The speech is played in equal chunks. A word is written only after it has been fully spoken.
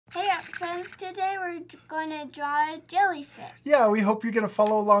friends, today we're going to draw a jellyfish. Yeah, we hope you're going to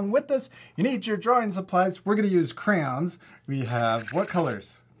follow along with us. You need your drawing supplies. We're going to use crayons. We have what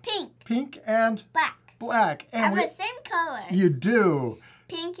colors? Pink. Pink and? Black. Black. And have the same color. You do.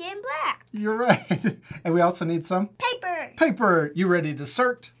 Pink and black. You're right. And we also need some? Paper. Paper. You ready to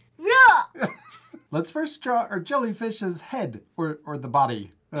start? Yeah. Let's first draw our jellyfish's head or the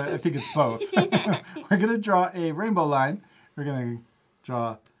body. I think it's both. We're going to draw a rainbow line. We're going to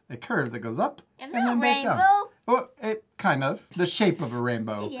draw a curve that goes up and then back down. Oh, kind of. The shape of a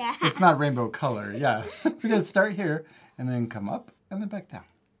rainbow. Yeah. It's not rainbow color. Yeah. We're going to start here and then come up and then back down.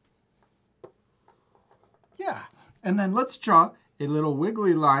 Yeah. And then let's draw a little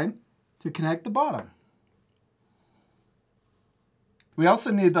wiggly line to connect the bottom. We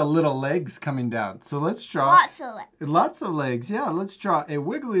also need the little legs coming down. So let's draw lots of legs. Lots of legs. Yeah, let's draw a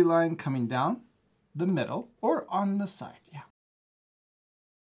wiggly line coming down the middle or on the side. Yeah.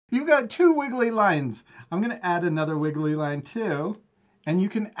 You've got two wiggly lines. I'm going to add another wiggly line too. And you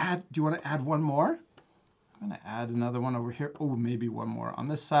can add, do you want to add one more? I'm going to add another one over here. Oh, maybe one more on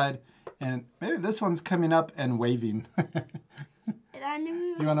this side. And maybe this one's coming up and waving.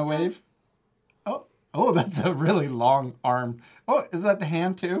 Do you want to wave? Oh, that's a really long arm. Oh, is that the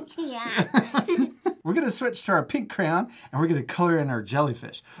hand too? Yeah. We're going to switch to our pink crayon and we're going to color in our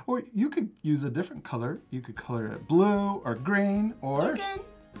jellyfish. Or you could use a different color. You could color it blue or green or... You can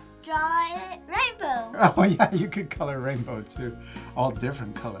draw it rainbow. Oh yeah, you could color rainbow too. All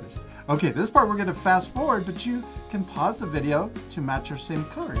different colors. Okay, this part we're going to fast forward, but you can pause the video to match your same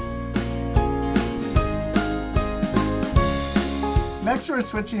coloring. Next, we're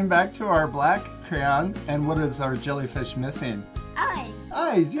switching back to our black crayon. And what is our jellyfish missing? Eyes.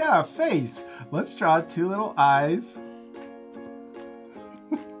 Eyes, yeah, face. Let's draw two little eyes.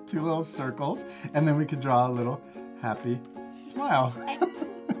 Two little circles. And then we could draw a little happy smile.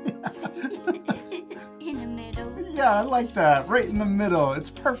 In the middle. Yeah, I like that. Right in the middle. It's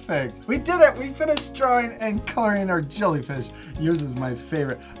perfect. We did it. We finished drawing and coloring our jellyfish. Yours is my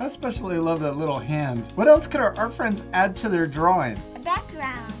favorite. I especially love that little hand. What else could our friends add to their drawing? A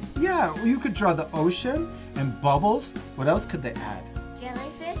background. Yeah, you could draw the ocean and bubbles. What else could they add?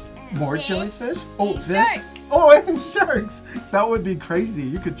 Jellyfish and more fish. Jellyfish? Oh, and fish? Shark. Oh, and sharks. That would be crazy.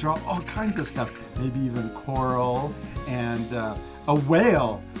 You could draw all kinds of stuff. Maybe even coral and a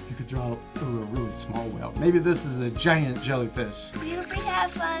whale. You could draw a really small whale. Maybe this is a giant jellyfish. We hope you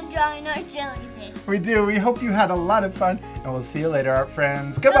have fun drawing our jellyfish. We do. We hope you had a lot of fun. And we'll see you later, our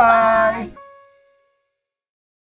friends. Goodbye. Goodbye.